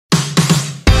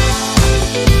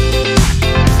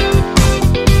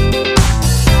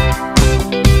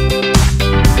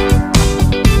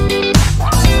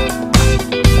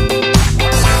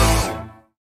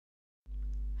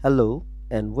Hello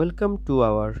and welcome to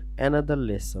our another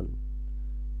lesson.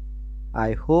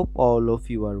 I hope all of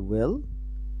you are well.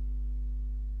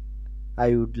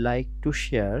 I would like to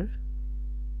share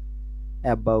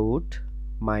about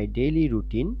my daily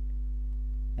routine.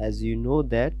 As you know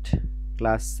that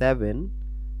class 7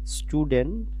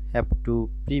 student have to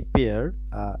prepare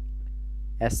a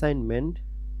assignment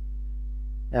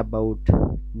about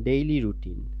daily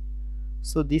routine.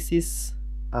 So this is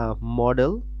a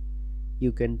model.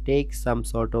 You can take some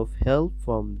sort of help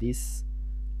from this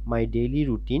my daily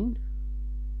routine,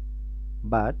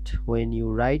 but when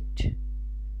you write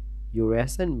your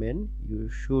assignment you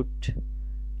should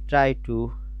try to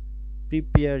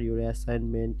prepare your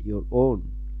assignment your own.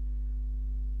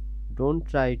 Don't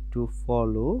try to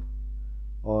follow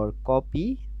or copy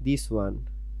this one.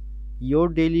 Your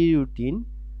daily routine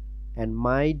and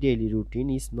my daily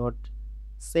routine is not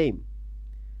same,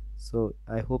 so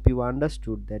I hope you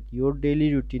understood that your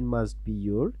daily routine must be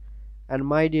your and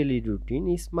my daily routine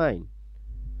is mine.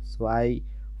 So I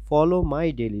follow my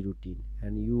daily routine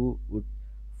and you would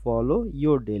follow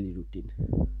your daily routine,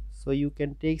 so you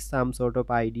can take some sort of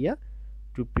idea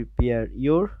to prepare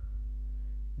your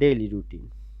daily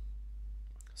routine.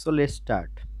 So let's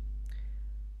start.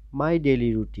 My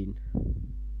daily routine.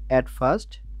 At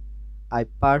first, I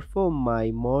perform my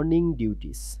morning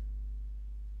duties.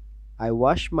 I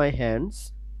wash my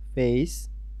hands, face,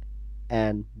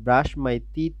 and brush my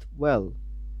teeth well.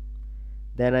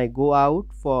 Then I go out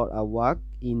for a walk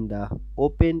in the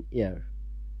open air.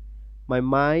 My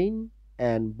mind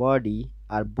and body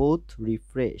are both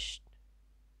refreshed.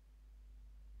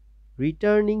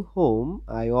 Returning home,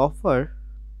 I offer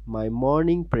my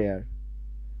morning prayer.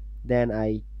 Then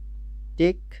I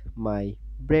take my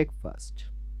breakfast.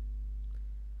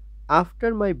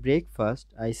 After my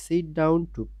breakfast, I sit down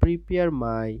to prepare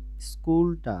my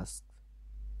school tasks.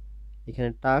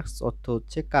 এখানে tasks অর্থ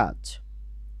হচ্ছে কাজ।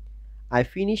 I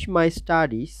finish my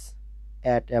studies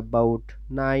at about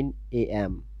 9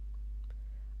 a.m.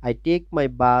 I take my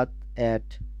bath at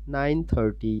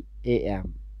 9:30 a.m.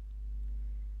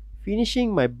 Finishing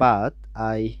my bath,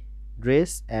 I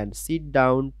dress and sit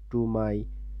down to my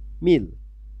meal.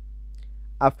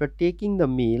 After taking the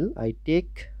meal, I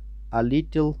take a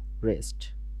little rest.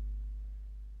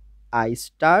 I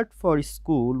start for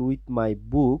school with my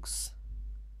books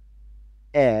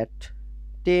at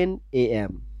 10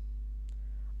 a.m.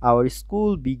 Our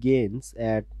school begins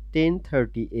at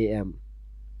 10:30 a.m.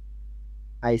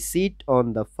 I sit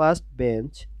on the first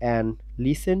bench and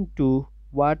listen to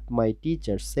what my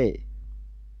teachers say.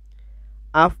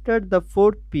 After the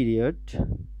fourth period,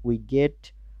 we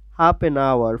get half an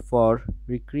hour for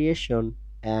recreation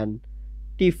and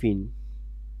tiffin.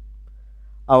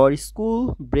 Our school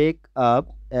break up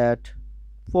at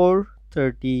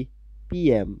 4:30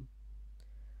 p.m.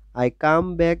 I come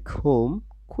back home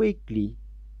quickly.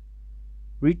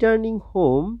 Returning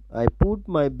home, I put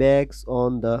my bags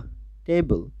on the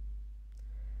table.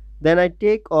 Then I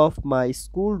take off my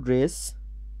school dress.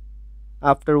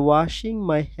 After washing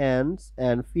my hands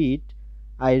and feet,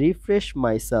 I refresh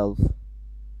myself.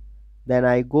 Then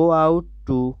I go out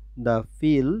to the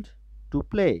field to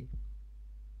play.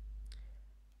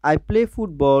 I play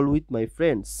football with my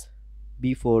friends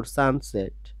before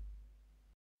sunset.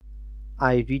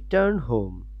 I return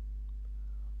home.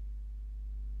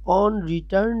 On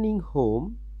returning home,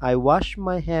 I wash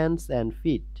my hands and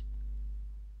feet.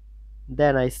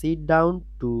 Then I sit down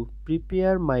to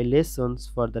prepare my lessons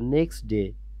for the next day.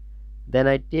 Then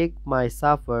I take my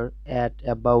supper at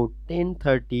about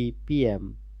 10:30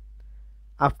 p.m.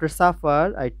 After supper,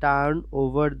 I turn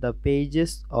over the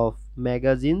pages of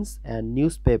magazines and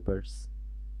newspapers.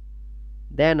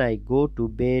 Then I go to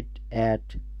bed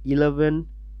at 11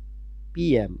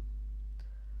 p.m.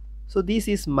 So this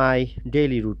is my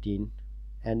daily routine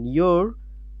and your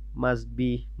must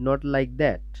be not like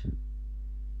that.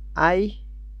 I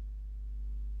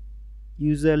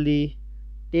usually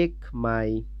take my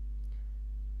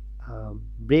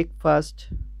breakfast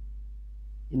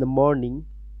in the morning,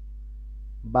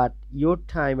 but your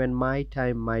time and my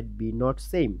time might be not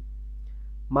same.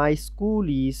 My school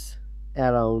is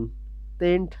around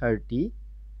 10:30.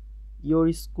 Your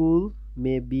school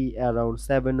may be around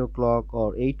 7 o'clock or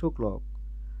 8 o'clock.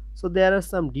 So there are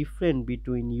some difference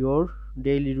between your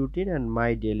daily routine and my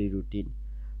daily routine.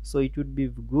 So it would be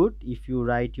good if you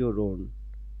write your own.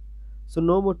 So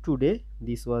no more today.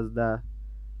 This was the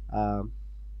uh,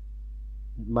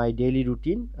 my daily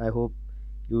routine. I hope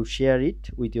you share it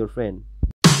with your friend.